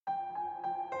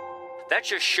that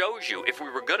just shows you, if we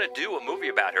were going to do a movie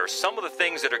about her, some of the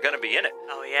things that are going to be in it.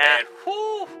 Oh, yeah. And,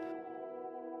 whoo!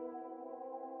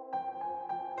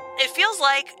 It feels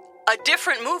like a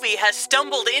different movie has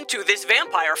stumbled into this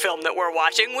vampire film that we're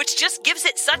watching, which just gives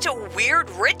it such a weird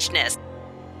richness.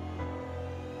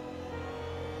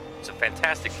 It's a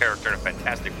fantastic character and a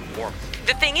fantastic performance.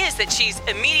 The thing is that she's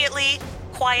immediately,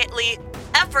 quietly,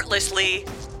 effortlessly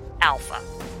alpha.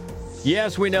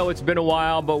 Yes, we know it's been a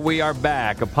while, but we are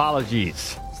back.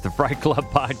 Apologies. It's the Fright Club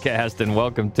podcast, and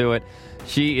welcome to it.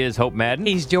 She is Hope Madden.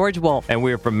 He's George Wolf. And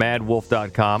we are from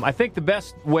madwolf.com. I think the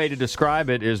best way to describe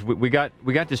it is we got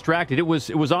distracted. It was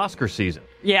Oscar season.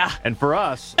 Yeah. And for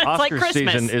us, It's Oscar like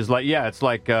season is it's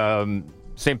like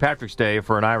St. Patrick's Day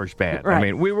for an Irish band. Right. I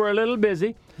mean, we were a little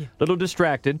busy, a little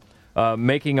distracted,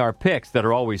 making our picks that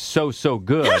are always so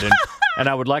good. And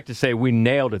I would like to say we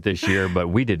nailed it this year, but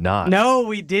we did not. No,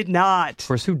 we did not. Of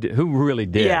course, who really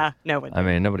did? Yeah, nobody. I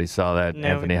mean, nobody saw that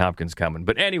Anthony Hopkins coming.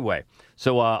 But anyway,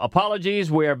 so apologies.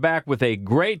 We are back with a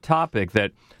great topic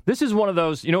that this is one of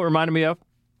those, you know what it reminded me of?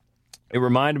 It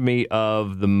reminded me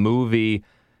of the movie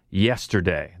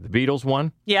Yesterday, the Beatles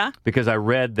one. Yeah. Because I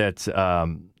read that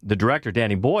the director,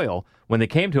 Danny Boyle, when they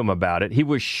came to him about it, he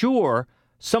was sure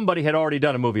somebody had already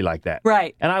done a movie like that.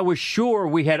 Right. And I was sure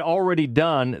we had already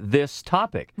done this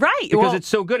topic. Right. Because it's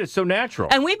so good. It's so natural.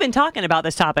 And we've been talking about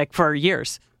this topic for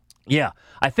years. Yeah.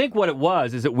 I think what it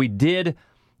was is that we did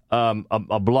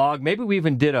a blog. Maybe we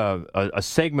even did a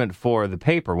segment for the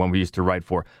paper when we used to write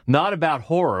for. Not about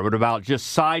horror, but about just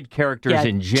side characters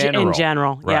in general. In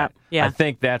general, right. Yeah. I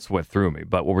think that's what threw me.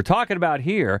 But what we're talking about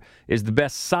here is the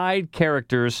best side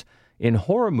characters in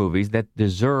horror movies that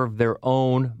deserve their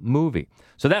own movie.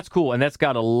 So that's cool, and that's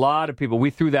got a lot of people.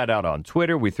 We threw that out on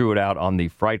Twitter. We threw it out on the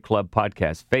Fright Club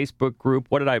Podcast Facebook group.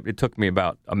 It took me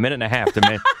about a minute and a half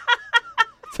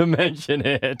to mention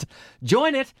it.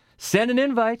 Join it. Send an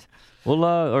invite. We'll,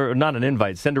 or not an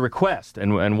invite, send a request,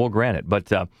 and we'll grant it. But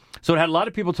so it had a lot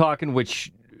of people talking,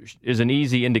 which is an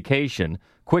easy indication,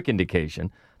 quick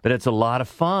indication, that it's a lot of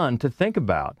fun to think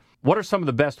about. What are some of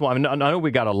the best ones? I mean, I know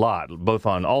we got a lot, both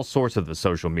on all sorts of the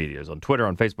social medias, on Twitter,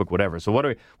 on Facebook, whatever. So what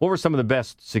were some of the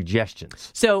best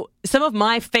suggestions? So some of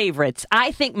my favorites,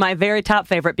 I think my very top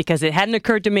favorite, because it hadn't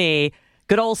occurred to me,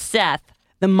 good old Seth,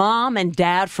 the mom and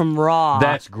dad from Raw.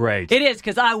 That's great. It is,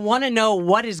 because I want to know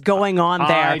what is going on there.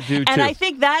 I do, too. And I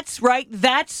think that's right.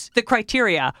 That's the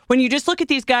criteria. When you just look at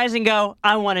these guys and go,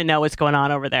 I want to know what's going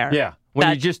on over there. Yeah.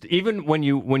 Even when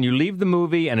you leave the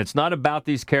movie and it's not about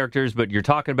these characters, but you're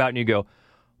talking about it and you go,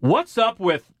 what's up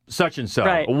with such and so?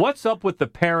 Right. What's up with the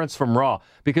parents from Raw?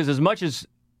 Because as much as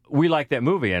we like that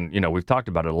movie, and we've talked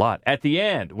about it a lot, at the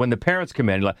end when the parents come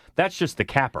in, that's just the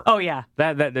capper. Oh yeah,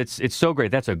 it's so great.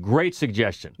 That's a great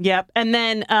suggestion. Yep. And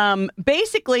then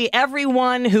basically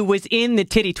everyone who was in the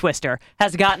Titty Twister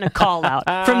has gotten a call out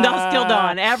from Dusk Till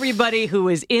Dawn. Everybody who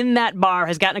was in that bar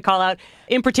has gotten a call out.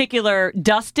 In particular,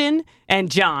 Dustin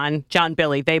and John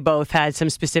Billy, they both had some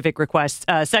specific requests.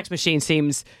 Sex Machine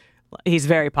seems. He's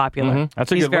very popular. Mm-hmm.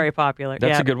 That's a good one. He's very popular.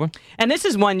 That's a good one. And this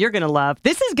is one you're going to love.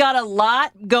 This has got a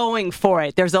lot going for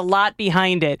it. There's a lot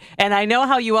behind it. And I know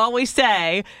how you always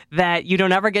say that you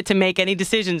don't ever get to make any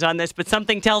decisions on this, but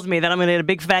something tells me that I'm going to get a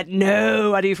big fat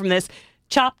no out of you from this.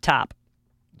 Chop Top.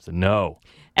 It's a no.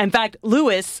 In fact,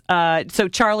 Lewis, so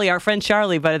Charlie, our friend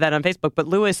Charlie, voted that on Facebook, but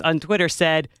Lewis on Twitter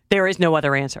said there is no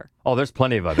other answer. Oh, there's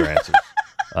plenty of other answers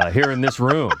here in this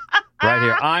room. Right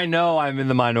here. I know I'm in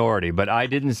the minority, but I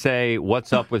didn't say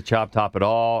what's up with Chop Top at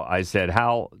all. I said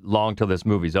how long till this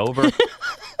movie's over.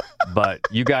 But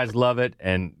you guys love it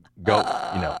and go,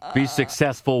 be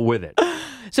successful with it.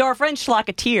 So our friend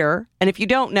Schlocketeer, and if you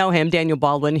don't know him, Daniel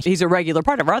Baldwin, he's a regular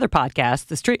part of our other podcast,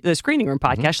 the Screening Room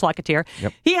podcast, Schlocketeer.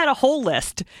 Yep. He had a whole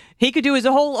list. He could do his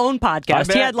whole own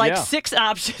podcast. He had 6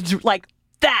 options like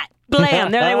that.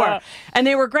 Blam, there they were. And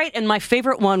they were great. And my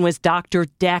favorite one was Dr.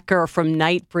 Decker from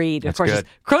Nightbreed. That's of course, good. it's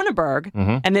Cronenberg.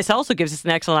 Mm-hmm. And this also gives us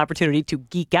an excellent opportunity to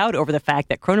geek out over the fact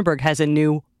that Cronenberg has a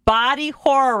new body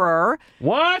horror.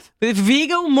 What? With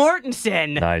Viggo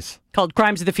Mortensen. Nice. Called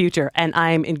Crimes of the Future. And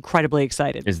I'm incredibly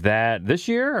excited. Is that this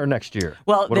year or next year?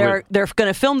 Well, they're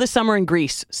going to film this summer in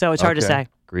Greece, so it's hard to say.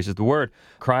 Greece is the word.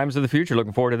 Crimes of the Future.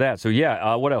 Looking forward to that. So,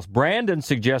 what else? Brandon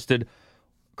suggested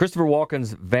Christopher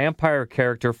Walken's vampire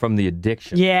character from The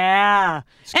Addiction. Yeah.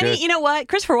 And good. you know what?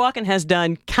 Christopher Walken has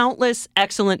done countless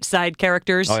excellent side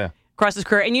characters across his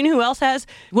career. And you know who else has?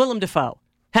 Willem Dafoe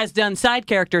has done side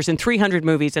characters in 300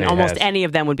 movies, and almost any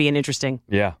of them would be an interesting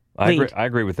lead. I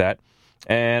agree with that.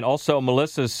 And also,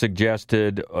 Melissa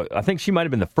suggested, I think she might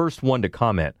have been the first one to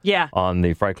comment on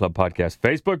the Fright Club Podcast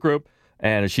Facebook group,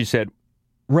 and she said,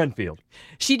 Renfield.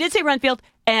 She did say Renfield,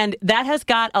 and that has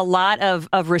got a lot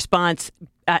of response.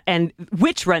 And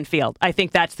which Renfield? I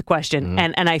think that's the question.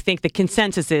 And I think the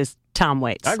consensus is Tom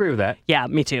Waits. I agree with that. Yeah,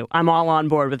 me too. I'm all on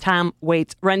board with Tom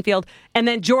Waits, Renfield. And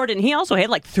then Jordan, he also had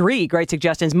like 3 great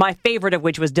suggestions, my favorite of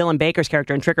which was Dylan Baker's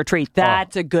character in Trick or Treat.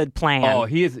 That's a good plan. Oh,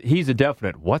 he's a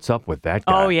definite. What's up with that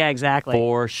guy? Oh, yeah, exactly.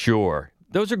 For sure.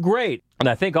 Those are great. And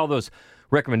I think all those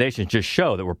recommendations just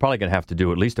show that we're probably going to have to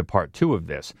do at least a part 2 of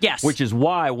this. Yes. Which is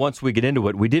why, once we get into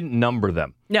it, we didn't number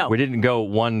them. No. We didn't go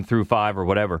 1 through 5 or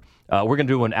whatever. We're going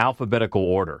to do an alphabetical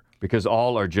order because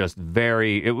all are just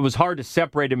it was hard to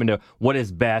separate them into what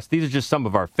is best. These are just some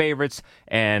of our favorites,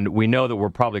 and we know that we're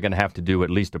probably going to have to do at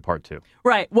least a part 2.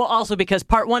 Right. Well, also because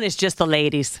part 1 is just the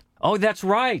ladies. Oh, that's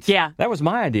right. Yeah. That was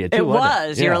my idea, too. It wasn't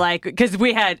was. Yeah. You're like, because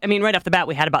we had, right off the bat,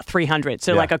 we had about 300.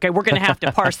 So, okay, we're going to have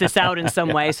to parse this out in some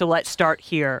way. So let's start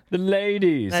here. The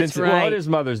ladies. That's Well, right. it is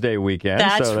Mother's Day weekend.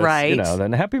 That's right.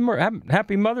 Then happy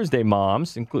Mother's Day,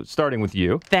 moms, starting with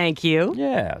you. Thank you.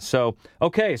 Yeah. So,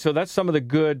 okay. So that's some of the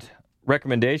good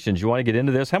recommendations. You want to get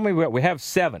into this? How many we have?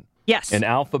 7. Yes. In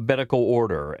alphabetical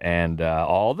order. And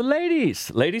all the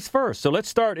ladies. Ladies first. So let's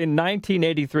start in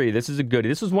 1983. This is a goodie.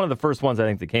 This was one of the first ones I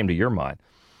think that came to your mind.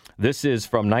 This is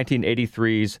from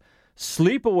 1983's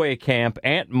Sleepaway Camp,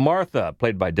 Aunt Martha,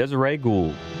 played by Desiree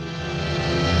Gould.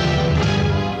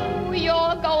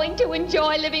 You're going to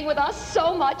enjoy living with us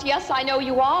so much. Yes, I know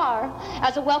you are.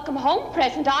 As a welcome home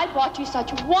present, I bought you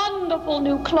such wonderful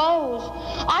new clothes.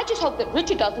 I just hope that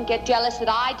Richard doesn't get jealous that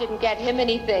I didn't get him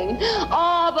anything.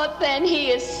 Oh, but then he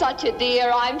is such a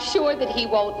dear. I'm sure that he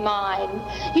won't mind.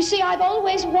 You see, I've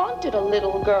always wanted a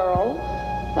little girl.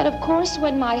 But of course,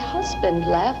 when my husband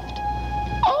left,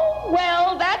 oh,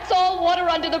 well, that's all water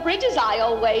under the bridge, as I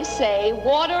always say.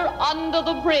 Water under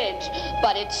the bridge.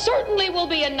 But it certainly will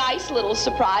be a nice little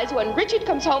surprise when Richard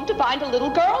comes home to find a little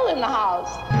girl in the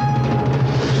house.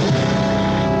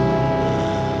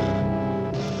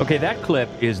 Okay, that clip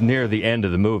is near the end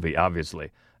of the movie,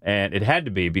 obviously. And it had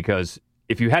to be because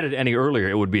if you had it any earlier,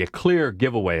 it would be a clear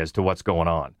giveaway as to what's going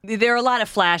on. There are a lot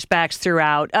of flashbacks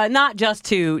throughout, not just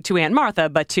to Aunt Martha,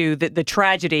 but to the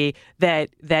tragedy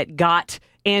that got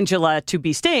Angela to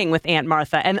be staying with Aunt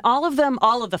Martha. And all of the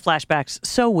flashbacks,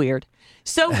 so weird.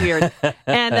 So weird.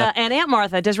 And Aunt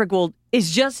Martha, Desiree Gould,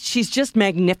 she's just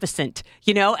magnificent,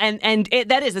 and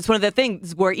it's one of the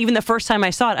things where even the first time I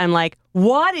saw it, I'm like,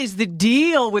 what is the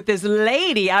deal with this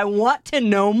lady? I want to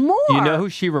know more. You know who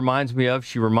she reminds me of?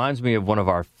 She reminds me of one of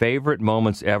our favorite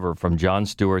moments ever from Jon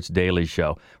Stewart's Daily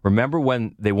Show. Remember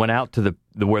when they went out to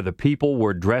where the people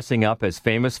were dressing up as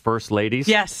famous first ladies?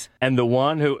 Yes. And the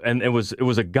one it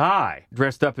was a guy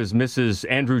dressed up as Mrs.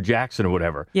 Andrew Jackson or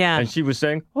whatever. Yeah. And she was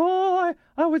saying,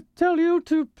 I would tell you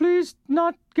to please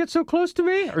not get so close to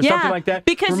me, or something like that.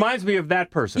 Because reminds me of that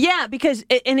person. Yeah, because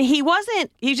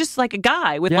he's just like a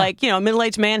guy with a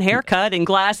middle-aged man haircut and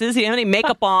glasses. He didn't have any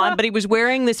makeup on, but he was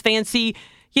wearing this fancy,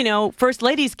 first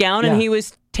lady's gown, and he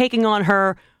was taking on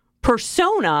her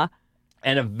persona.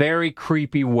 In a very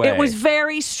creepy way. It was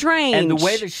very strange. And the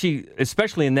way that she,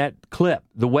 especially in that clip,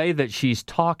 the way that she's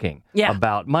talking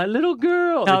about my little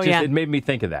girl, it made me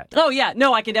think of that. Oh, yeah.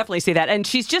 No, I can definitely see that. And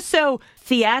she's just so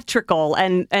theatrical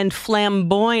and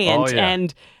flamboyant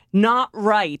and not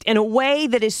right in a way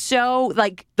that is so,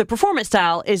 like, the performance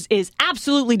style is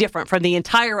absolutely different from the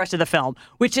entire rest of the film,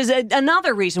 which is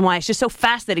another reason why it's just so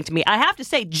fascinating to me. I have to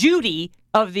say, Judy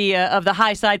of the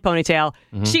high side ponytail,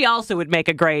 she also would make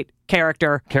a great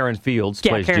character. Karen Fields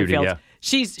plays Karen Judy,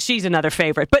 Fields. She's another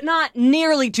favorite, but not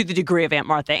nearly to the degree of Aunt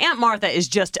Martha. Aunt Martha is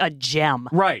just a gem.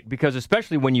 Right, because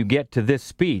especially when you get to this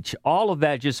speech, all of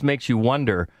that just makes you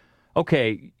wonder,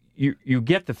 okay, you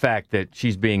get the fact that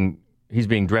he's being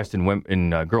dressed in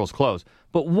girls' clothes,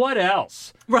 but what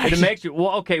else? Right. And it makes you,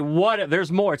 what?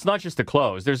 There's more. It's not just the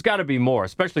clothes. There's got to be more,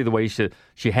 especially the way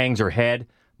she hangs her head,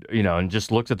 and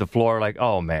just looks at the floor like,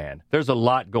 oh, man, there's a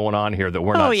lot going on here that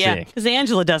we're not seeing. Because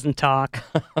Angela doesn't talk.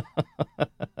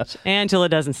 Angela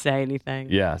doesn't say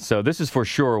anything. Yeah, so this is for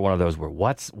sure one of those where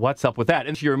what's up with that?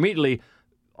 And you're immediately,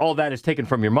 all that is taken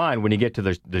from your mind when you get to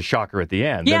the shocker at the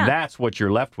end. Then that's what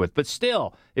you're left with. But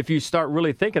still, if you start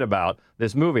really thinking about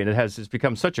this movie, and it's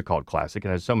become such a cult classic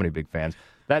and has so many big fans,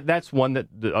 that's one that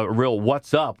a real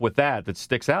what's up with that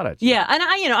sticks out at you. Yeah, and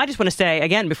I just want to say,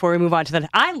 again, before we move on to that,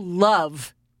 I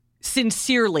love,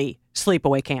 sincerely,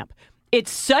 Sleepaway Camp. It's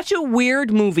such a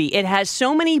weird movie. It has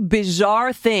so many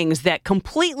bizarre things that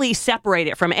completely separate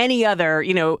it from any other,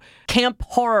 camp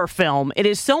horror film. It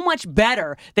is so much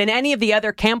better than any of the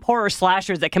other camp horror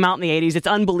slashers that come out in the 80s. It's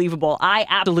unbelievable. I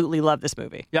absolutely love this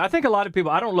movie. Yeah, I think a lot of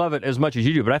people, I don't love it as much as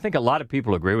you do, but I think a lot of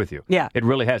people agree with you. Yeah. It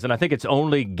really has. And I think it's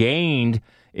only gained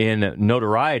in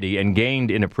notoriety and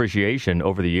gained in appreciation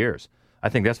over the years. I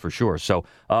think that's for sure. So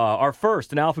our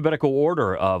first in alphabetical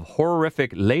order of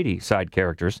horrific lady side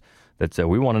characters that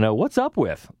we want to know what's up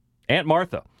with. Aunt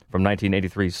Martha from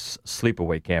 1983's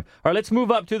Sleepaway Camp. All right, let's move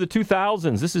up to the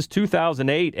 2000s. This is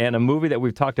 2008 and a movie that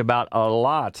we've talked about a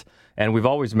lot. And we've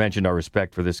always mentioned our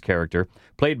respect for this character,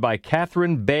 played by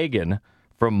Catherine Bagan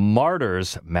from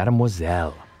Martyrs,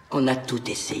 Mademoiselle. On a tout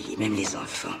essayé, même les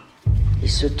enfants. Il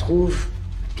se trouve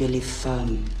que les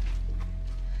femmes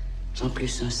sont plus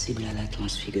sensibles à la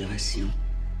transfiguration.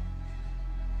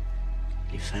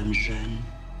 Les femmes jeunes.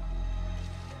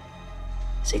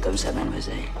 C'est comme ça,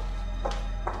 mademoiselle.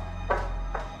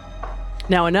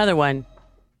 Now, another one.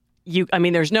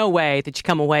 There's no way that you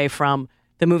come away from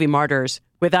the movie Martyrs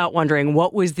without wondering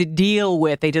what was the deal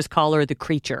with, they just call her the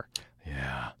creature.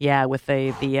 Yeah. Yeah, with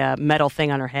the metal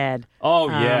thing on her head. Oh,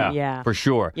 yeah. Yeah. For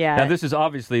sure. Yeah. Now, this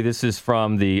is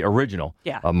from the original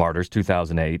Martyrs,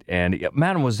 2008. And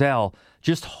Mademoiselle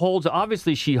just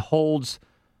obviously she holds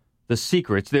the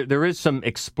secrets. There is some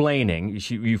explaining.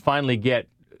 You finally get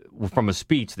from a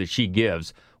speech that she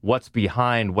gives what's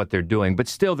behind what they're doing. But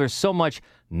still, there's so much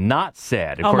not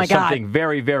said. Of course, something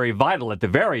very, very vital at the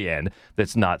very end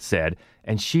that's not said.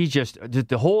 And she just,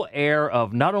 the whole air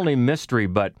of not only mystery,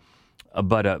 but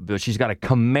she's got a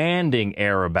commanding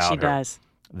air about her. She does.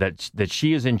 That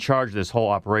she is in charge of this whole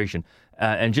operation.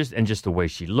 And just the way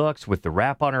she looks with the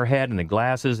wrap on her head and the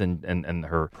glasses and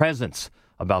her presence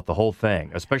about the whole thing,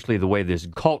 especially the way this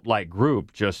cult-like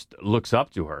group just looks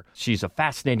up to her. She's a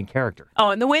fascinating character.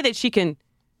 Oh, and the way that she can,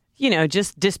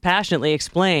 just dispassionately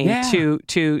explain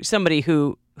to somebody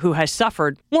who has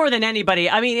suffered more than anybody.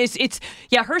 I mean,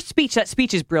 her speech, that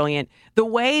speech is brilliant. The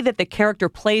way that the character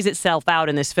plays itself out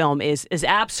in this film is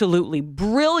absolutely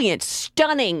brilliant,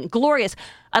 stunning, glorious.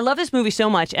 I love this movie so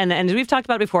much, and as we've talked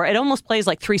about before, it almost plays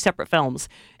like three separate films,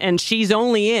 and she's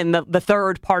only in the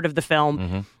third part of the film.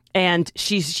 Mm-hmm. And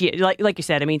she like you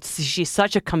said, she's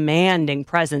such a commanding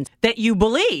presence that you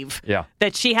believe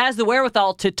that she has the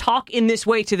wherewithal to talk in this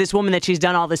way to this woman that she's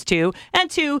done all this to,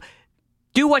 and to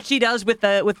do what she does with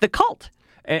the cult.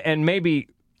 And maybe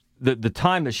the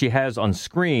time that she has on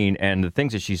screen and the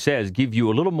things that she says give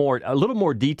you a little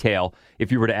more detail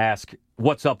if you were to ask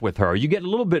what's up with her. You get a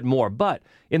little bit more, but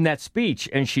in that speech,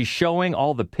 and she's showing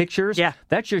all the pictures,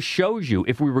 that just shows you,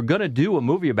 if we were going to do a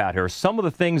movie about her, some of the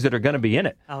things that are going to be in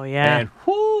it. Oh, yeah. And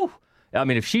whoo!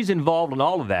 If she's involved in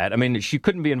all of that, she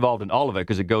couldn't be involved in all of it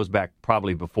because it goes back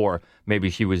probably before maybe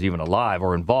she was even alive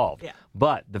or involved. Yeah.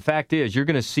 But the fact is, you're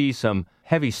going to see some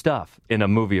heavy stuff in a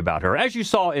movie about her, as you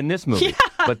saw in this movie.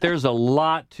 Yeah. But there's a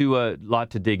lot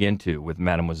to dig into with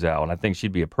Mademoiselle, and I think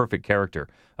she'd be a perfect character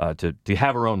to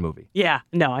have her own movie. Yeah.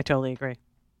 No, I totally agree.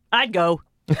 I'd go.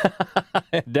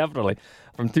 Definitely.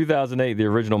 From 2008, the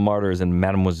original Martyrs and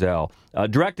Mademoiselle,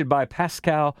 directed by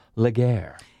Pascal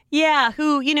Laguerre. Yeah,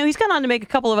 who, he's gone on to make a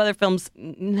couple of other films,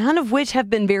 none of which have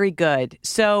been very good.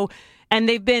 So, and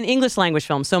they've been English language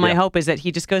films. So my hope is that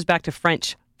he just goes back to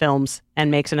French films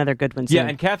and makes another good one soon. Yeah,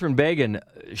 and Catherine Bagan,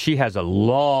 she has a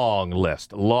long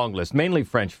list, mainly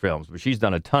French films, but she's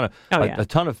done a ton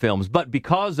of films. But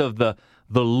because of the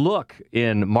look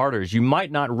in Martyrs, you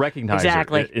might not recognize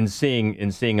her in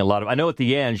seeing a lot of. I know at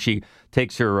the end she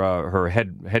takes her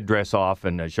headdress off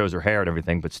and shows her hair and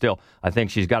everything, but still, I think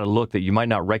she's got a look that you might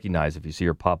not recognize if you see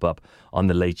her pop up on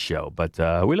The Late Show. But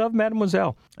we love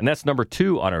Mademoiselle, and that's number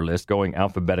 2 on our list, going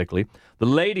alphabetically. The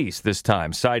ladies this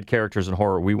time, side characters in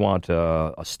horror. We want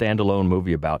a standalone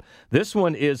movie about. This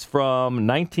one is from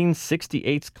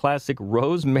 1968's classic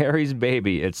Rosemary's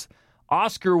Baby. It's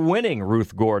Oscar-winning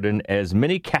Ruth Gordon as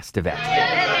Minnie Castevet.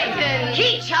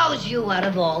 He chose you out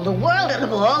of all the world, out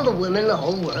of all the women in the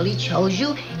whole world. He chose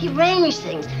you. He arranged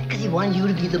things because he wanted you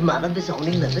to be the mother of his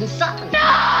only living son.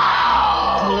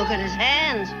 No! Look at his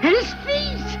hands and his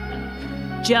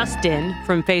feet. Justin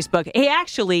from Facebook, he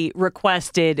actually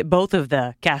requested both of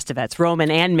the Castevets,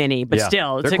 Roman and Minnie, but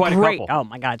still, it's a great. Oh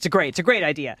my God, it's a great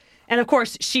idea. And of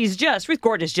course, Ruth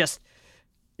Gordon is just.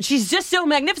 She's just so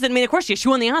magnificent. Of course she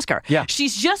won the Oscar. Yeah.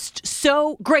 She's just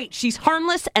so great. She's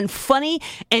harmless and funny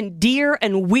and dear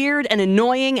and weird and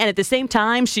annoying. And at the same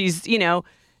time, she's,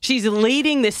 She's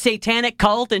leading this satanic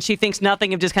cult, and she thinks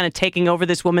nothing of just kind of taking over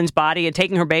this woman's body and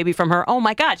taking her baby from her. Oh,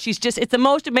 my God. It's the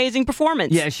most amazing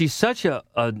performance. Yeah, she's such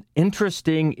an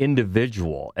interesting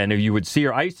individual. And if you would see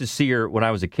her, I used to see her when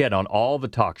I was a kid on all the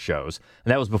talk shows.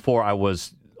 And that was before I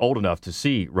was old enough to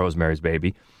see Rosemary's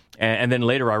Baby. And then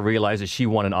later I realized that she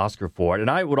won an Oscar for it. And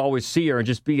I would always see her and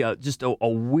just be a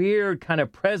weird kind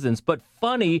of presence, but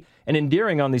funny and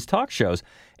endearing on these talk shows.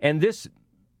 And this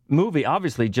movie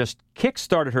obviously just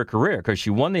kick-started her career because she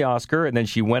won the Oscar, and then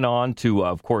she went on to,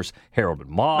 of course, Harold and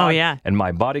Maude and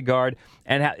My Bodyguard.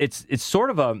 And it's sort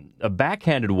of a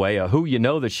backhanded way of who you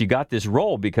know that she got this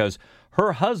role, because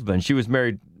her husband, she was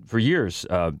married for years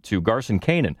to Garson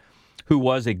Kanin, who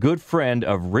was a good friend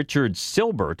of Richard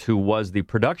Silbert, who was the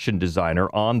production designer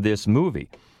on this movie.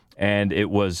 And it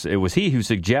was he who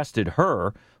suggested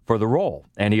her for the role.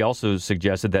 And he also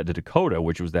suggested that the Dakota,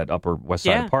 which was that Upper West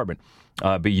Side apartment,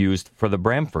 be used for the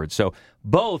Bramford. So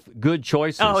both good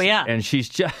choices. Oh, yeah. And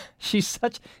she's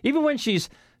such, even when she's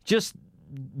just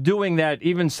doing that,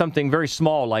 even something very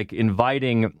small like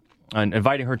inviting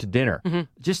her to dinner,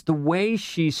 just the way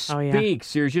she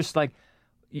speaks, you're just like,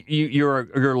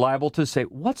 you're liable to say,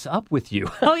 what's up with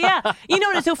you? Oh, yeah. And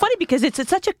it's so funny because it's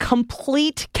such a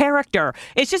complete character.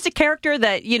 It's just a character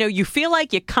that, you feel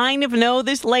like you kind of know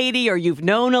this lady, or you've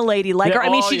known a lady like her. I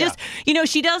mean, just,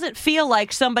 she doesn't feel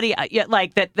like somebody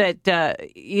like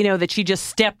that she just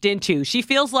stepped into. She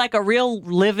feels like a real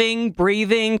living,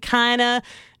 breathing, kind of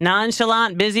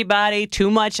nonchalant busybody,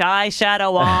 too much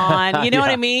eyeshadow on. You know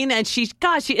what I mean? And she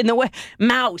in the way,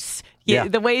 mouse. Yeah,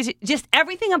 the ways, just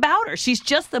everything about her. She's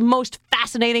just the most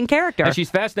fascinating character. And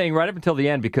she's fascinating right up until the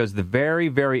end, because the very,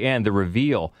 very end, the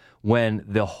reveal, when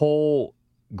the whole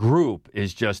group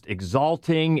is just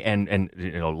exalting and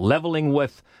leveling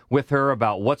with her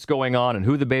about what's going on and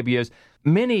who the baby is.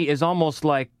 Minnie is almost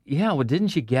like,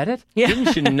 didn't you get it? Yeah.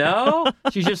 Didn't you know?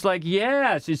 She's just like,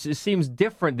 it seems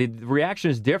different. The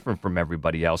reaction is different from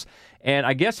everybody else. And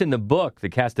I guess in the book, the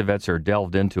Castavets are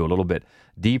delved into a little bit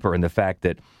deeper in the fact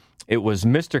that it was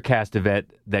Mr. Castavet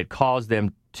that caused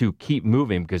them to keep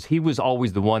moving, because he was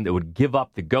always the one that would give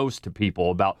up the ghost to people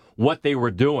about what they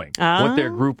were doing, what their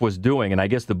group was doing. And I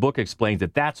guess the book explains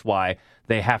that that's why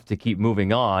they have to keep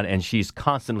moving on, and she's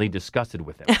constantly disgusted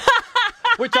with him.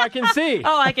 Which I can see.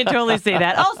 Oh, I can totally see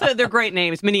that. Also, they're great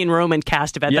names. Minnie and Roman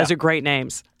Castavet. Those are great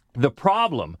names. The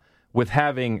problem with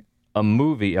having a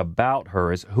movie about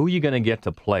her is who are you going to get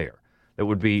to play her? It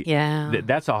would be,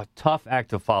 that's a tough act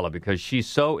to follow, because she's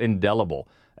so indelible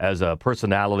as a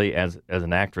personality, as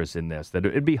an actress in this, that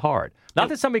it'd be hard. Not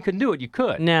that somebody couldn't do it, you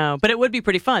could. No, but it would be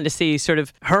pretty fun to see sort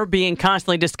of her being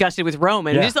constantly disgusted with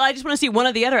Roman. Yeah. I just want to see one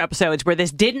of the other episodes where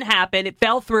this didn't happen, it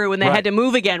fell through, and they had to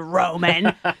move again.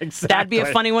 Roman. Exactly. That'd be a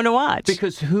funny one to watch.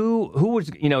 Because who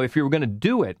was, if you were going to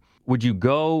do it, would you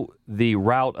go the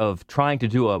route of trying to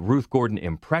do a Ruth Gordon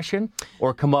impression,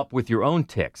 or come up with your own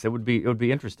tics? It would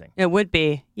be interesting. It would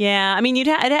be. Yeah. I mean, you'd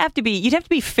have to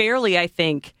be fairly, I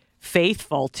think,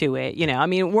 faithful to it. I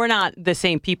mean, we're not the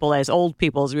same people as old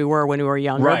people as we were when we were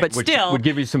younger, but which still would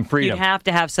give you some freedom. You'd have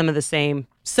to have some of the same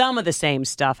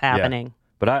stuff happening. Yeah.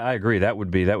 But I agree. That would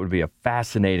be a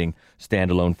fascinating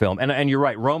standalone film. And you're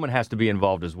right. Roman has to be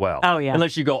involved as well. Oh, yeah.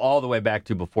 Unless you go all the way back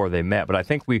to before they met. But I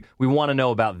think we want to know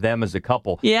about them as a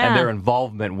couple and their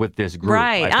involvement with this group.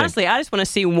 Right. Honestly, I just want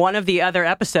to see one of the other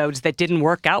episodes that didn't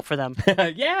work out for them.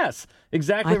 Yes,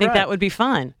 exactly. I think that would be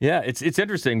fun. Yeah, it's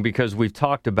interesting because we've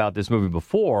talked about this movie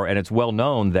before, and it's well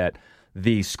known that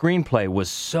the screenplay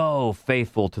was so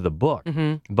faithful to the book,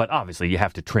 but obviously you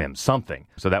have to trim something.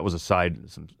 So that was a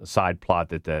side plot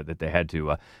that they had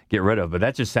to get rid of. But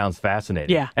that just sounds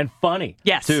fascinating, and funny,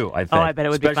 too. I think. Oh, I bet it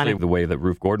would be funny. Especially the way that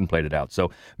Ruth Gordon played it out.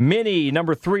 So Minnie,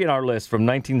 number 3 on our list from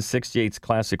 1968's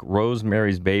classic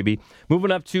Rosemary's Baby.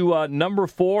 Moving up to number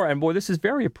 4, and boy, this is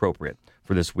very appropriate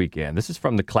for this weekend. This is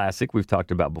from the classic we've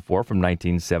talked about before from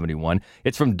 1971.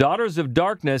 It's from Daughters of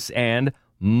Darkness and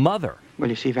Mother. Well,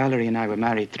 you see, Valerie and I were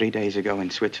married 3 days ago in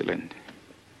Switzerland.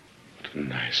 What a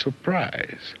nice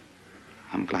surprise.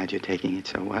 I'm glad you're taking it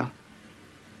so well.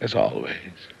 As always.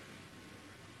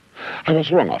 I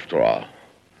was wrong after all.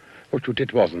 What you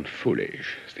did wasn't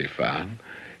foolish, Stefan.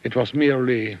 It was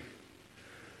merely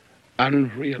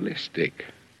unrealistic.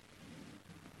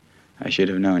 I should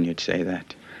have known you'd say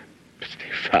that.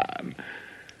 Stefan.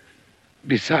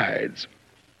 Besides,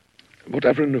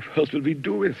 whatever in the world will we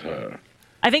do with her?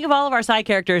 I think of all of our side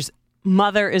characters,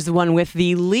 Mother is the one with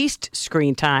the least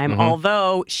screen time,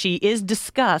 although she is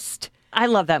discussed. I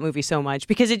love that movie so much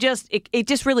because it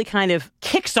just really kind of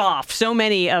kicks off so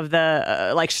many of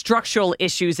the structural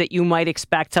issues that you might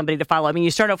expect somebody to follow. I mean, you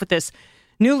start off with this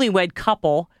newlywed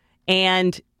couple,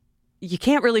 and you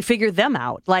can't really figure them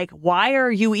out. Like, why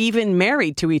are you even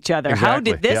married to each other? Exactly. How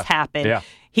did this Yeah. happen? Yeah.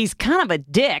 He's kind of a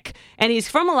dick, and he's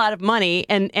from a lot of money,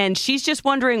 and she's just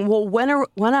wondering, well, when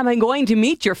am I going to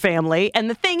meet your family? And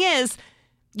the thing is,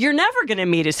 you're never going to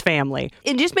meet his family.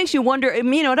 It just makes you wonder,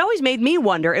 it always made me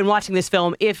wonder in watching this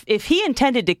film if he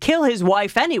intended to kill his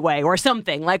wife anyway or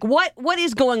something. Like, what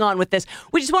is going on with this?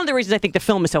 Which is one of the reasons I think the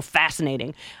film is so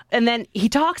fascinating. And then he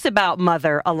talks about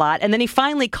Mother a lot, and then he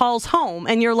finally calls home,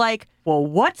 and you're like, well,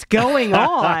 what's going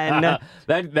on?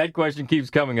 That question keeps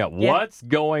coming up. Yeah. What's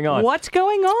going on? What's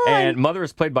going on? And Mother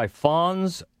is played by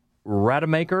Fonz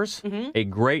Rademakers, a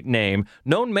great name,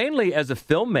 known mainly as a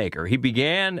filmmaker. He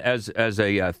began as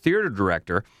a theater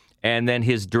director, and then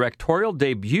his directorial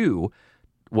debut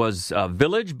was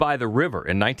Village by the River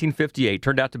in 1958.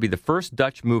 Turned out to be the first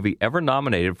Dutch movie ever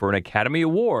nominated for an Academy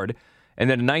Award. And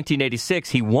then in 1986,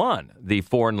 he won the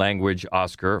foreign language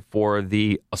Oscar for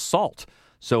The Assault.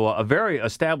 So a very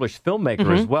established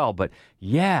filmmaker as well. But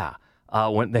yeah,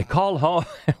 when they called home,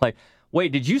 like,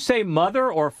 wait, did you say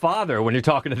mother or father when you're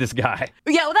talking to this guy?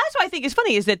 Yeah, well, that's what I think is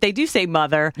funny is that they do say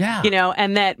mother, Yeah.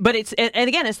 but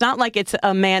again, it's not like it's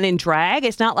a man in drag.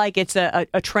 It's not like it's a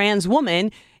trans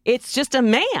woman. It's just a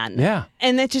man. Yeah.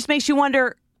 And it just makes you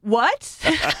wonder, what?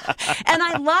 And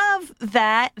I love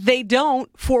that they don't,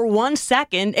 for 1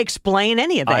 second, explain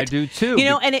any of it. I do too.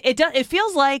 And it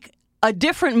feels like a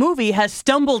different movie has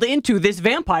stumbled into this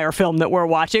vampire film that we're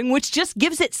watching, which just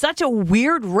gives it such a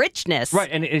weird richness. Right,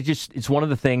 and it's one of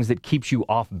the things that keeps you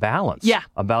off balance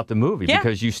about the movie, Yeah.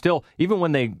 because you still, even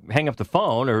when they hang up the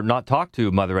phone or not talk to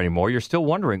Mother anymore, you're still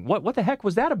wondering, what the heck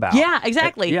was that about? Yeah,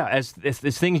 exactly. As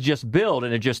things just build,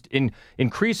 and it just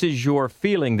increases your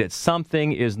feeling that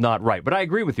something is not right. But I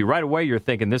agree with you. Right away, you're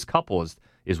thinking this couple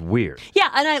is weird. Yeah,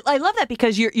 and I love that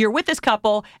because you're with this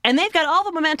couple, and they've got all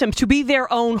the momentum to be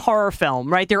their own horror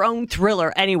film, right? Their own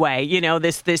thriller anyway.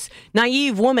 This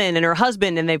naive woman and her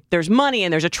husband, and there's money,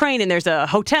 and there's a train, and there's a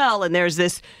hotel, and there's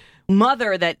this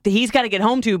mother that he's got to get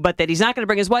home to, but that he's not going to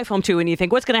bring his wife home to, and you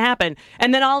think, what's going to happen?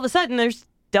 And then all of a sudden, there's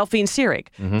Delphine Seyrig.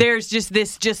 There's just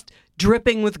this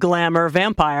dripping with glamour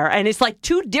vampire, and it's like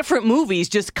two different movies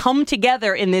just come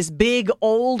together in this big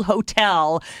old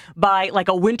hotel by like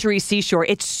a wintry seashore.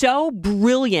 It's so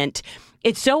brilliant,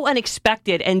 it's so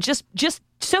unexpected, and just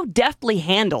so deftly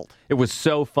handled. It was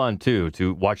so fun too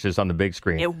to watch this on the big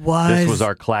screen. It was. This was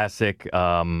our classic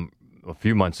a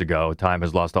few months ago. Time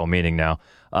has lost all meaning now.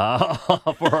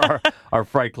 For our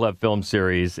Fright Club film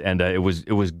series, and it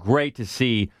was great to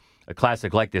see a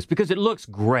classic like this because it looks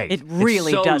great. It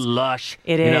really it's so does. lush.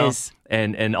 It is.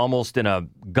 And almost in a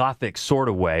gothic sort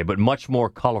of way, but much more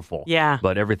colorful. Yeah.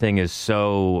 But everything is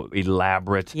so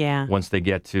elaborate. Yeah. Once they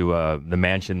get to the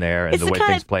mansion there and It's the way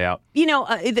things play out.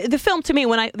 The film to me,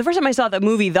 the first time I saw the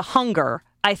movie, The Hunger,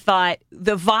 I thought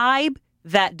the vibe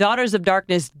that Daughters of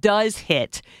Darkness does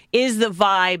hit is the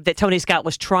vibe that Tony Scott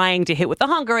was trying to hit with The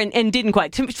Hunger and didn't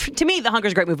quite. To me, The Hunger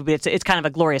is a great movie, but it's kind of a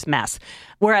glorious mess.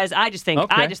 Whereas I just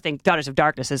think Daughters of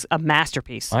Darkness is a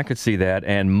masterpiece. I could see that.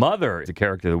 And Mother is a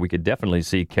character that we could definitely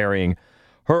see carrying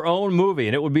her own movie,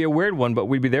 and it would be a weird one, but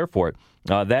we'd be there for it.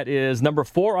 That is number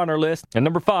 4 on our list. And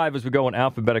number 5, as we go in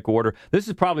alphabetical order, this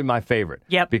is probably my favorite.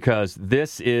 Yep. Because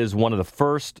this is one of the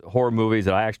first horror movies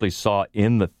that I actually saw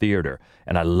in the theater.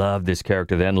 And I love this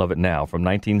character then, love it now. From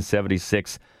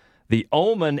 1976, The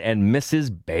Omen and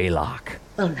Mrs. Baylock.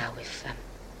 Well, now,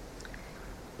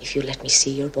 if you let me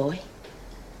see your boy.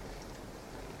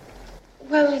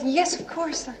 Well, yes, of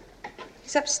course.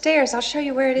 He's upstairs. I'll show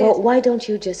you where it is. Well, why don't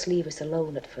you just leave us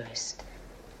alone at first?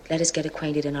 Let us get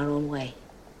acquainted in our own way.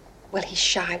 Well, he's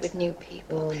shy with new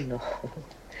people. Oh, no.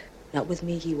 Not with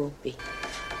me, he won't be.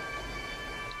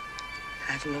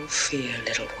 Have no fear,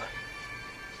 little one.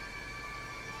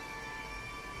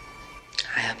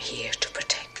 I am here to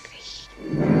protect thee.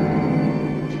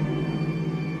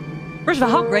 First of all,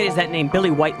 how great is that name, Billy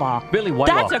Whitelaw? Billy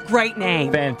Whitelaw. That's a great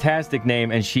name. Fantastic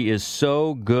name, and she is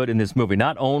so good in this movie.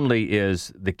 Not only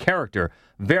is the character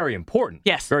very important,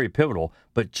 yes, very pivotal,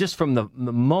 but just from the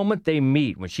moment they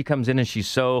meet, when she comes in and she's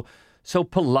so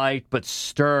polite but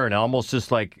stern, almost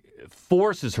just like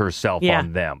forces herself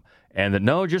on them. And that,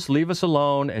 no, just leave us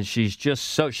alone. And she's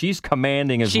just she's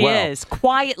commanding as well. She is,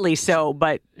 quietly so,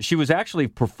 but... She was actually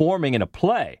performing in a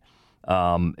play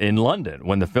in London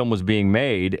when the film was being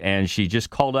made, and she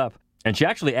just called up, and she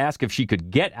actually asked if she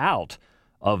could get out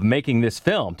of making this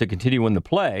film to continue in the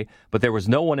play, but there was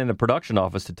no one in the production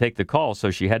office to take the call, so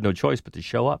she had no choice but to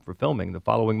show up for filming the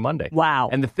following Monday. Wow.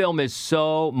 And the film is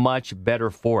so much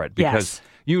better for it, because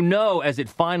as it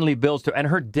finally builds to, and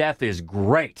her death is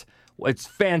great. It's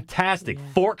fantastic.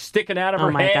 Fork sticking out of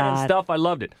her head and stuff. I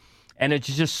loved it. And it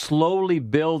just slowly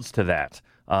builds to that.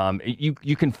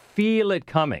 You can feel it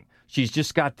coming. She's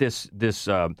just got this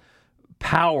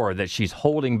power that she's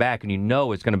holding back, and you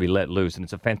know it's going to be let loose. And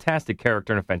it's a fantastic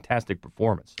character and a fantastic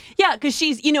performance. Yeah, because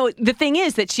she's, the thing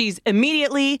is that she's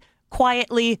immediately,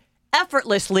 quietly,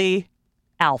 effortlessly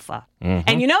alpha. Mm-hmm.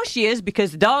 And she is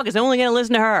because the dog is only going to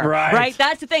listen to her. Right.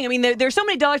 That's the thing. I mean, there's so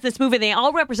many dogs in this movie, they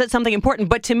all represent something important.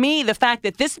 But to me, the fact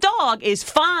that this dog is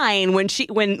fine when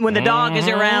the dog is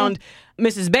around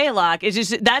Mrs. Baylock is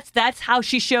just that's how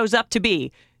she shows up to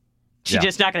be. She's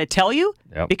just not going to tell you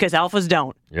because alphas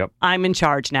don't. Yep. I'm in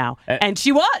charge now. And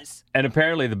she was. And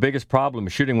apparently the biggest problem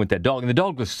is shooting with that dog. And the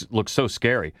dog looks so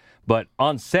scary. But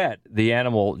on set, the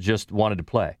animal just wanted to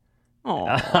play. Oh,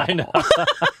 I know.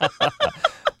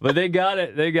 But they got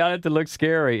it. They got it to look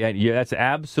scary. And yeah, that's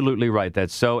absolutely right.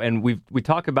 That's so. And we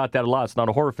talk about that a lot. It's not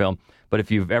a horror film. But if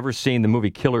you've ever seen the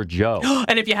movie Killer Joe.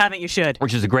 And if you haven't, you should.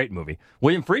 Which is a great movie.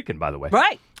 William Friedkin, by the way.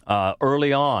 Right.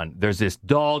 Early on, there's this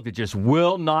dog that just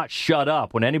will not shut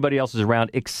up when anybody else is around,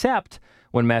 except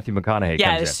when Matthew McConaughey comes in.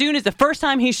 Yeah, as soon as the first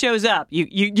time he shows up,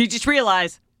 you just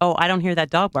realize, oh, I don't hear that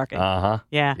dog barking. Uh-huh.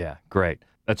 Yeah. Yeah, great.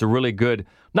 That's a really good,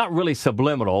 not really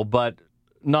subliminal, but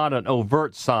not an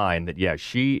overt sign that,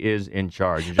 she is in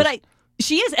charge.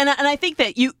 She is, and I think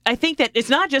that it's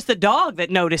not just the dog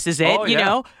that notices it. You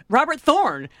know, Robert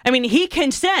Thorne. I mean, he can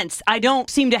sense. I don't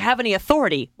seem to have any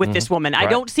authority with this woman. Right. I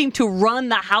don't seem to run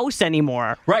the house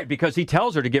anymore. Right, because he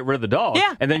tells her to get rid of the dog.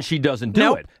 Yeah. And then she doesn't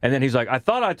do it. And then he's like, I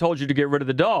thought I told you to get rid of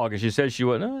the dog. And she says she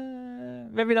would.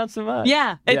 Maybe not so much.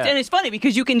 Yeah. And it's funny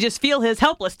because you can just feel his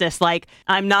helplessness. Like,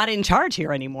 I'm not in charge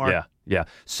here anymore. Yeah.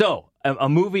 So a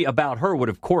movie about her would,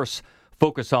 of course,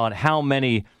 focus on how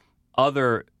many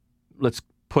other, let's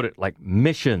put it like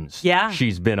missions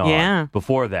she's been on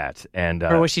before that. And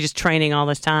or was she just training all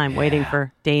this time, waiting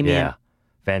for Damien? Yeah,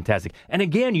 fantastic. And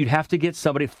again, you'd have to get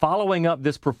somebody following up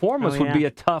this performance would be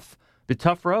a tough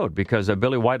road because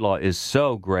Billy Whitelaw is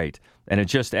so great. And it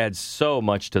just adds so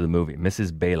much to the movie.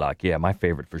 Mrs. Baylock, my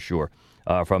favorite for sure.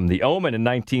 From The Omen in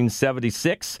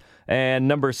 1976. And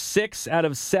number 6 out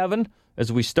of 7.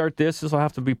 As we start this will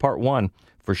have to be part 1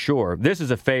 for sure. This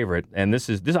is a favorite, and this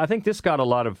I think this got a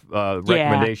lot of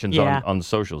recommendations on the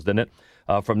socials, didn't it?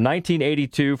 From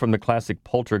 1982, from the classic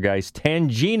Poltergeist,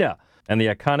 Tangina and the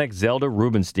iconic Zelda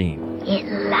Rubinstein. It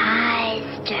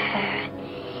lies to her.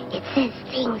 It says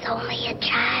things only a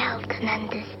child can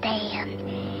understand.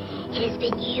 It has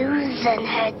been using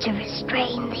her to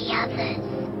restrain the others.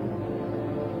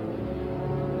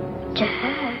 To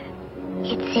her,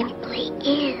 it simply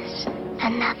is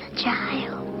another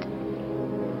child.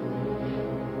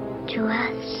 To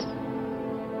us,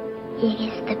 it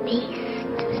is the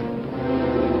beast.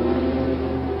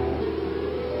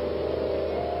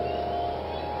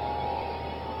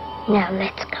 Now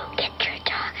let's go get your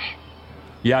daughter.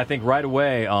 Yeah, I think right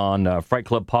away on Fright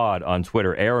Club Pod on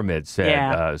Twitter, Aramid said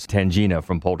Tangina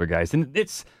from Poltergeist. And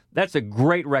that's a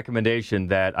great recommendation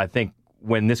that I think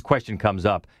when this question comes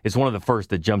up, it's one of the first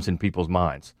that jumps in people's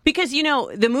minds. Because,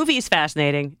 the movie is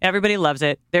fascinating. Everybody loves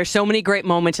it. There's so many great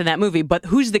moments in that movie. But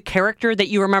who's the character that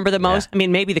you remember the most? I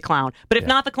mean, maybe the clown. But if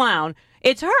not the clown,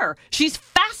 it's her. She's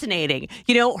fascinating.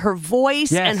 Her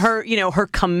voice and her, her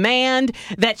command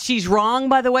that she's wrong,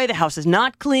 by the way. The house is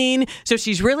not clean. So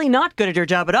she's really not good at her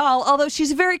job at all, although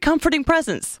she's a very comforting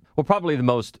presence. Well, probably the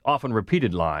most often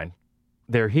repeated line.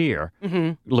 They're here,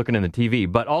 looking in the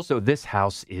TV, but also this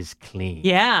house is clean.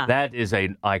 Yeah. That is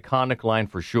an iconic line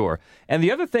for sure. And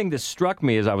the other thing that struck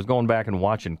me as I was going back and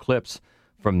watching clips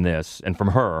from this, and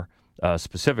from her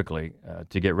specifically,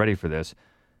 to get ready for this,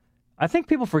 I think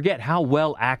people forget how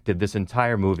well acted this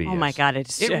entire movie is. Oh, my God.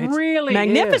 It's really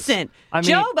magnificent. I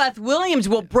mean, JoBeth Williams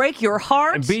will break your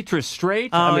heart. And Beatrice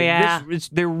Straight. Oh, yeah.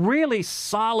 They're really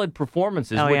solid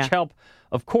performances, which help,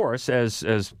 of course,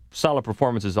 as solid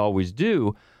performances always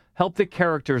do, help the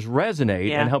characters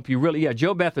resonate and help you really,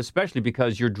 JoBeth especially,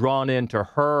 because you're drawn into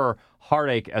her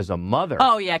heartache as a mother.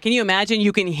 Oh, yeah. Can you imagine?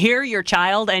 You can hear your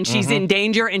child and she's in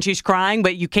danger and she's crying,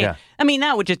 but you can't. Yeah. I mean,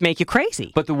 that would just make you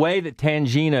crazy. But the way that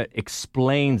Tangina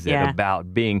explains it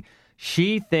about being...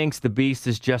 She thinks the beast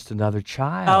is just another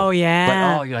child. Oh,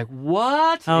 yeah. But, you're like,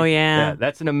 what? Oh, yeah.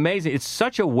 That's an amazing... It's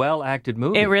such a well-acted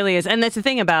movie. It really is. And that's the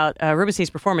thing about Rubinstein's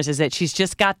performance is that she's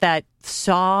just got that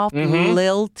soft,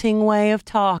 lilting way of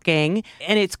talking.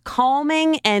 And it's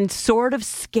calming and sort of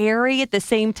scary at the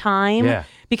same time. Yeah.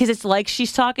 Because it's like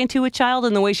she's talking to a child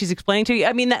and the way she's explaining to you.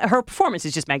 I mean, her performance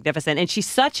is just magnificent. And she's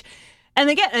such... And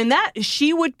again, that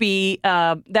would be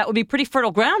pretty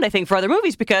fertile ground, I think, for other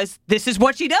movies because this is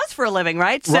what she does for a living,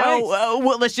 right? So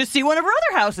let's just see one of her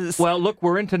other houses. Well, look,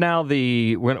 we're into now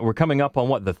we're coming up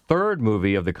on the third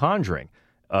movie of The Conjuring.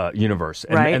 universe.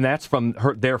 Right. And that's from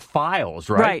their files,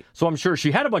 right? Right. So I'm sure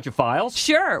she had a bunch of files.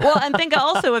 Sure. Well, and think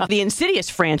also of the Insidious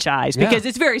franchise, because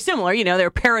it's very similar. You know, there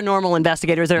are paranormal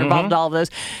investigators that are involved in all of those.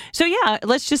 So, yeah,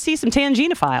 let's just see some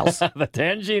Tangina files. The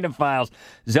Tangina files.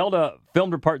 Zelda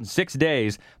filmed her part in 6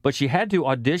 days, but she had to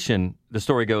audition, the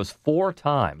story goes, 4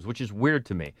 times, which is weird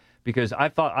to me, because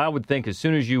I would think as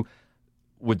soon as you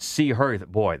would see her,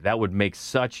 boy, that would make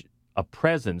such a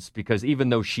presence, because even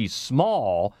though she's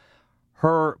small,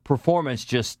 her performance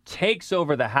just takes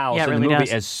over the house in the movie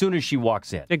does. as soon as she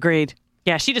walks in. Agreed.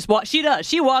 Yeah, she does.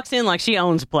 She walks in like she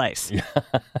owns the place.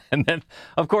 And then,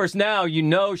 of course, now you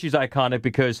know she's iconic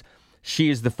because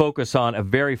she is the focus on a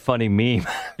very funny meme.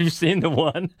 Have you seen the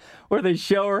one where they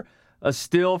show her a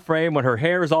still frame when her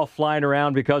hair is all flying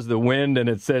around because of the wind, and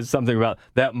it says something about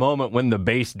that moment when the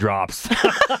bass drops?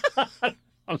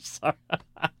 I'm sorry.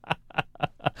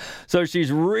 So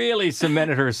she's really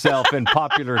cemented herself in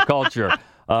popular culture.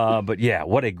 But yeah,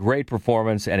 what a great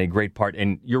performance and a great part.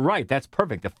 And you're right, that's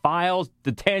perfect. The files,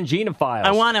 the Tangina files.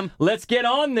 I want them. Let's get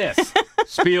on this,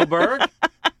 Spielberg.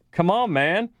 Come on,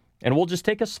 man. And we'll just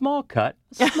take a small cut,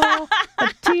 a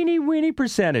teeny-weeny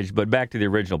percentage. But back to the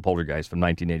original Poltergeist from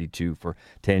 1982 for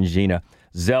Tangina.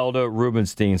 Zelda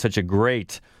Rubinstein, such a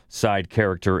great side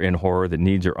character in horror that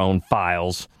needs her own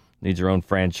files, needs her own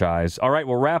franchise. All right,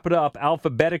 we'll wrap it up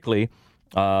alphabetically.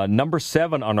 Number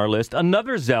 7 on our list,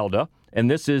 another Zelda,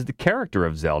 and this is the character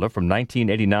of Zelda from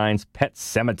 1989's Pet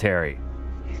Sematary.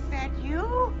 Is that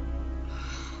you?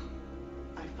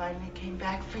 I finally came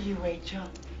back for you, Rachel.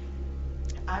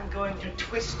 I'm going to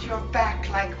twist your back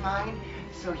like mine,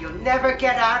 so you'll never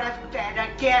get out of bed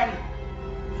again.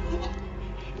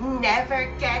 Never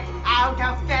get out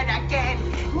of bed again.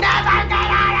 Never get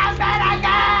out of bed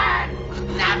again.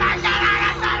 Never get out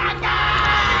of bed again.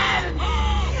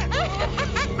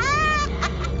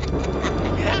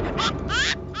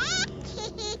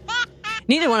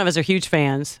 Neither one of us are huge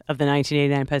fans of the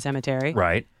 1989 Pet Sematary.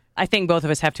 Right. I think both of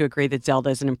us have to agree that Zelda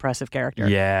is an impressive character.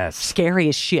 Yes. Scary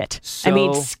as shit.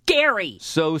 Scary.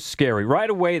 So scary. Right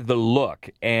away, the look.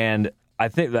 And I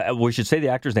think that we should say the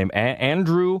actor's name,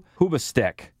 Andrew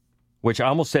Hubestek, which I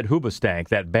almost said Hoobastank,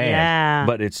 that band. Yeah.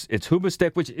 But it's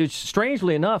Hubestek, which is,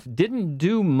 strangely enough, didn't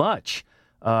do much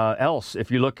else.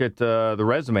 If you look at the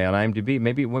resume on IMDb,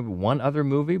 maybe one other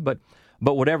movie, but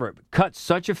whatever. Cut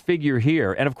such a figure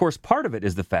here. And, of course, part of it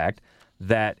is the fact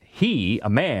that he, a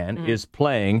man, is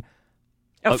playing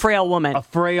a frail woman. A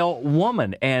frail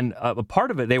woman. And a part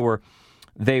of it, they were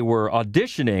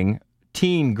auditioning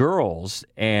teen girls,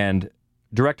 and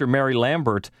director Mary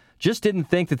Lambert just didn't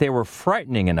think that they were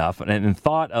frightening enough and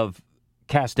thought of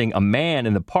casting a man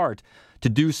in the part to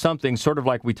do something sort of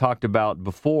like we talked about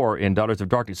before in Daughters of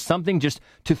Darkness, something just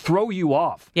to throw you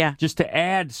off. Yeah. Just to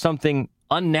add something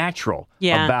unnatural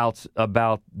about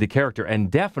the character, and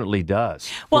definitely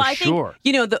does. Well, for I sure.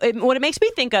 think, what it makes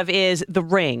me think of is The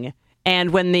Ring.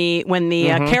 And when the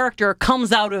character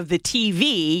comes out of the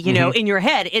TV, in your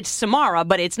head, it's Samara,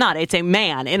 but it's not. It's a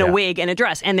man in a wig and a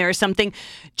dress. And there is something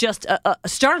just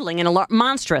startling and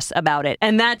monstrous about it.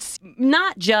 And that's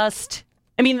not just...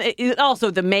 I mean, also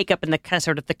the makeup and the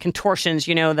sort of the contortions,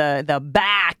 the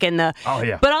back and the... Oh,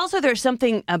 yeah. But also there's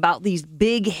something about these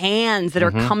big hands that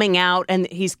are coming out, and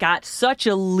he's got such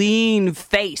a lean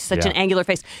face, such an angular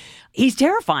face. He's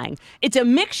terrifying. It's a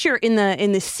mixture in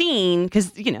the scene,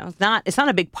 because, it's not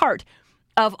a big part,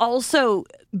 of also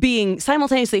being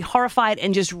simultaneously horrified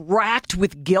and just racked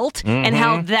with guilt, and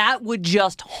how that would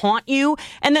just haunt you.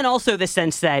 And then also the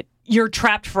sense that you're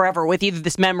trapped forever with either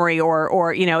this memory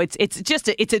or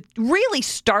it's a really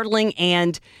startling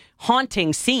and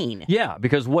haunting scene. Yeah,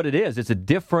 because what it is, it's a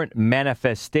different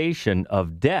manifestation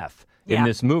of death in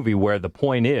this movie, where the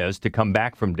point is to come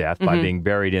back from death by being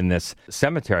buried in this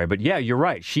cemetery. But yeah, you're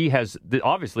right. She has,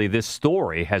 obviously this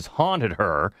story has haunted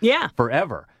her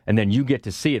forever. And then you get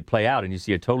to see it play out, and you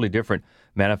see a totally different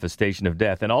manifestation of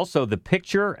death. And also the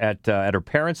picture at her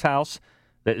parents' house,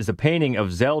 that is a painting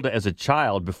of Zelda as a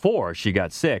child before she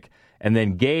got sick. And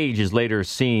then Gage is later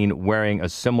seen wearing a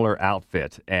similar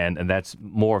outfit. And that's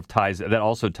that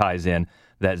also ties in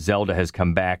that Zelda has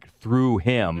come back through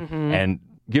him and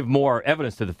give more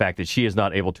evidence to the fact that she is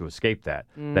not able to escape that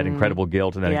incredible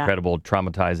guilt and that incredible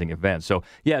traumatizing event. So,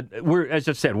 yeah, as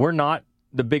I said, we're not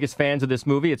the biggest fans of this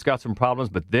movie. It's got some problems,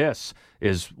 but this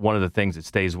is one of the things that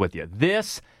stays with you.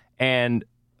 This and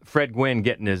Fred Gwynne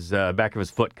getting his back of his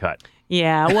foot cut.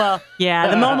 Yeah, well,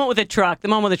 the moment with the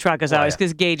truck is always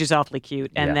because Gage is awfully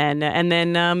cute, and then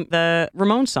the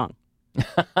Ramones song.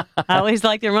 I always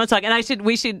like the remote talk. And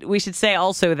we should say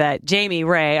also that Jamie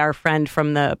Ray, our friend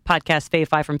from the podcast Fave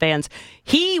 5 from Fans,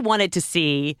 he wanted to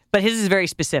see, but his is very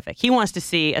specific. He wants to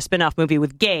see a spin-off movie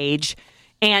with Gage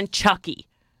and Chucky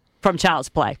from Child's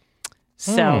Play.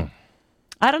 So,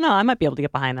 I don't know. I might be able to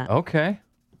get behind that. Okay.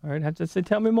 All right. Have to say,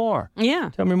 tell me more. Yeah.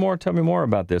 Tell me more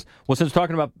about this. Well, since we're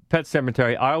talking about Pet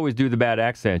Sematary, I always do the bad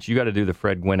accents. You got to do the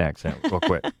Fred Gwynn accent real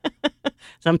quick.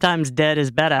 Sometimes dead is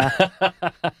better.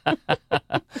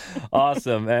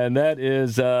 Awesome. And that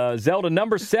is Zelda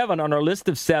number 7 on our list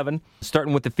of 7,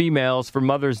 starting with the females for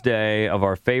Mother's Day of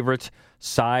our favorite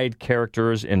side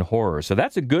characters in horror. So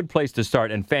that's a good place to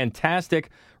start and fantastic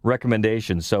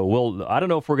recommendations. So I don't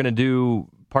know if we're going to do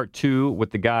part 2 with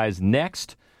the guys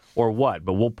next or what,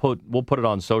 but we'll put it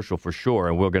on social for sure,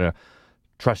 and we're going to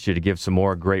trust you to give some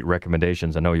more great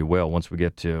recommendations. I know you will once we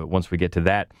get to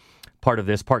that part of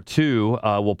this. Part 2,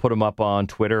 we'll put them up on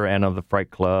Twitter and on the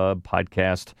Fright Club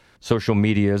podcast social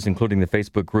medias, including the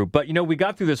Facebook group. But, we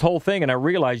got through this whole thing, and I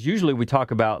realized usually we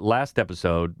talk about last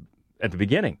episode at the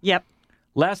beginning. Yep.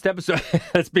 Last episode,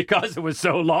 it's because it was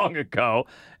so long ago,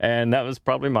 and that was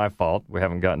probably my fault. We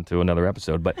haven't gotten to another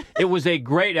episode, but it was a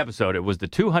great episode. It was the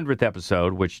 200th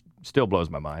episode, which still blows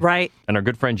my mind. Right. And our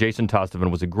good friend Jason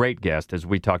Tostovan was a great guest as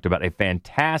we talked about a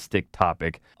fantastic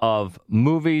topic of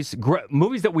movies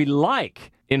that we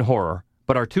like in horror,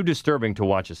 but are too disturbing to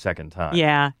watch a second time.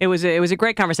 Yeah, it was a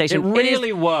great conversation. It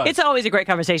really was. It's always a great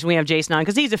conversation. We have Jason on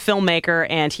because he's a filmmaker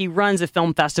and he runs a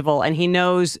film festival and he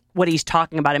knows what he's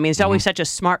talking about. I mean, it's always such a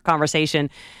smart conversation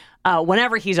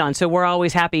whenever he's on. So we're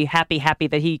always happy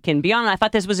that he can be on. I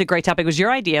thought this was a great topic. It was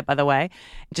your idea, by the way.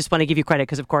 Just want to give you credit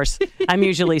because, of course, I'm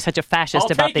usually such a fascist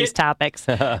about these topics.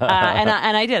 And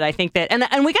I did. I think that,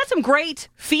 and we got some great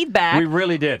feedback. We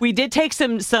really did. We did take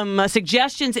some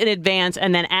suggestions in advance,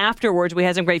 and then afterwards we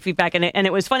had some great feedback. And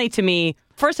it was funny to me.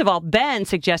 First of all, Ben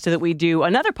suggested that we do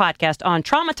another podcast on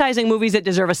traumatizing movies that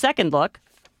deserve a second look.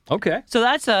 Okay. So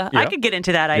that's I could get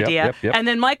into that idea. Yep. And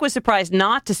then Mike was surprised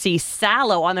not to see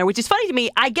Sallow on there, which is funny to me.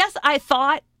 I guess I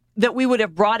thought that we would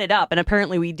have brought it up, and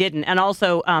apparently we didn't. And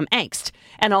also Angst.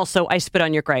 And also I Spit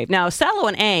on Your Grave. Now, Sallow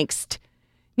and Angst,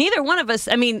 neither one of us,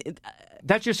 I mean...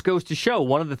 That just goes to show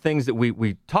one of the things that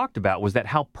we talked about was that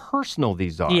how personal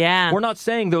these are. Yeah. We're not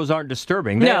saying those aren't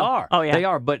disturbing. They are. Oh, yeah. They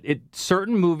are. But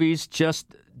certain movies just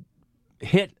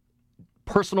hit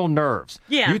personal nerves.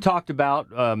 Yeah. You talked about...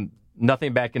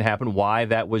 Nothing Bad Can Happen, why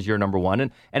that was your number 1,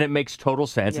 and it makes total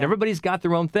sense. Yeah. And everybody's got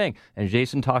their own thing. And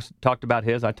Jason talked about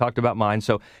his, I talked about mine.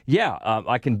 So,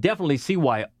 I can definitely see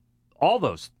why all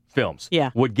those films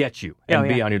would get you and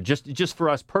be on you. Just for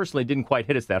us personally, didn't quite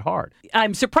hit us that hard.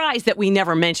 I'm surprised that we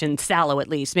never mentioned Sallow, at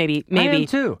least. Maybe I am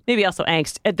too. Maybe also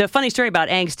Angst. The funny story about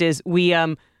Angst is we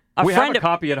have a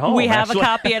copy at home. We have a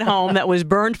copy at home that was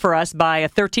burned for us by a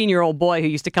 13-year-old boy who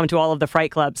used to come to all of the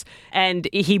Fright Clubs, and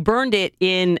he burned it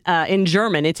in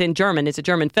German. It's in German. It's a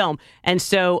German film, and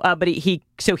so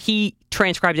he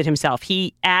transcribed it himself.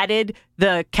 He added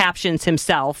the captions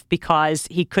himself because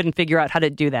he couldn't figure out how to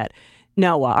do that.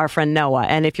 Noah, our friend Noah,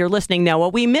 and if you're listening, Noah,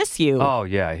 we miss you. Oh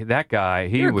yeah, that guy.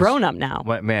 You're grown up now.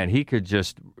 Man, he could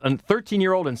just a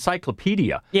 13-year-old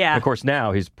encyclopedia. Yeah. And of course,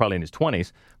 now he's probably in his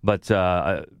 20s,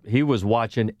 but he was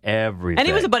watching everything. And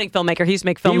he was a budding filmmaker. He used to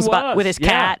make films with his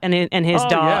cat and his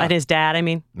dog and his dad. I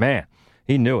mean, man,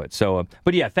 he knew it. So,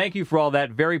 but yeah, thank you for all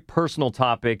that very personal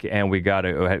topic, and we got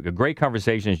a great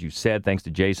conversation, as you said. Thanks to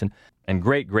Jason, and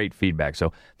great feedback.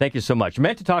 So, thank you so much.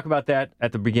 Meant to talk about that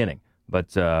at the beginning.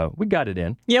 But we got it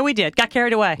in. Yeah, we did. Got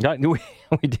carried away.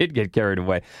 We did get carried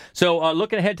away. So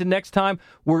looking ahead to next time,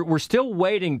 we're still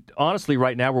waiting. Honestly,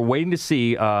 right now, we're waiting to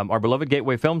see our beloved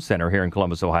Gateway Film Center here in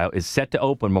Columbus, Ohio, is set to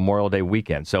open Memorial Day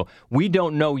weekend. So we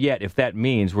don't know yet if that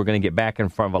means we're going to get back in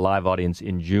front of a live audience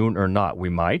in June or not. We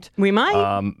might.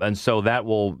 And so that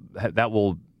will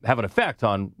have an effect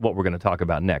on what we're going to talk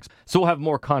about next. So we'll have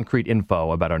more concrete info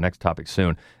about our next topic soon,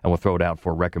 and we'll throw it out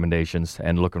for recommendations,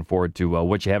 and looking forward to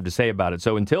what you have to say about it.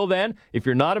 So until then, if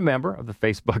you're not a member of the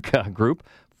Facebook group,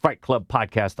 Fright Club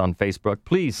Podcast on Facebook,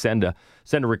 please send a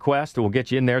request, and we'll get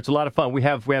you in there. It's a lot of fun. We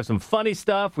have some funny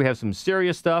stuff. We have some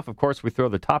serious stuff. Of course, we throw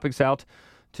the topics out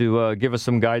to give us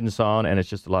some guidance on, and it's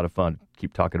just a lot of fun.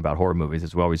 Keep talking about horror movies.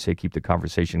 As we always say, keep the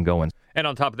conversation going. And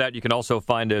on top of that, you can also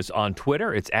find us on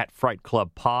Twitter. It's at Fright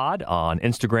Club Pod. On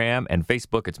Instagram and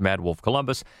Facebook, it's Mad Wolf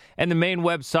Columbus. And the main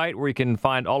website where you can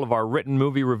find all of our written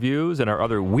movie reviews and our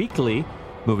other weekly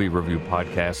movie review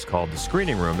podcasts called The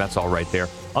Screening Room. That's all right there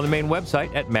on the main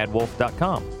website at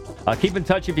madwolf.com. Keep in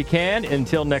touch if you can.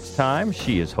 Until next time,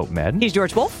 she is Hope Madden. He's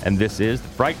George Wolf. And this is the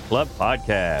Fright Club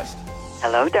Podcast.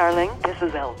 Hello, darling. This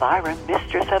is Elvira,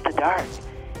 Mistress of the Dark.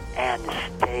 and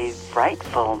stay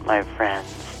frightful, my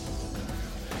friends.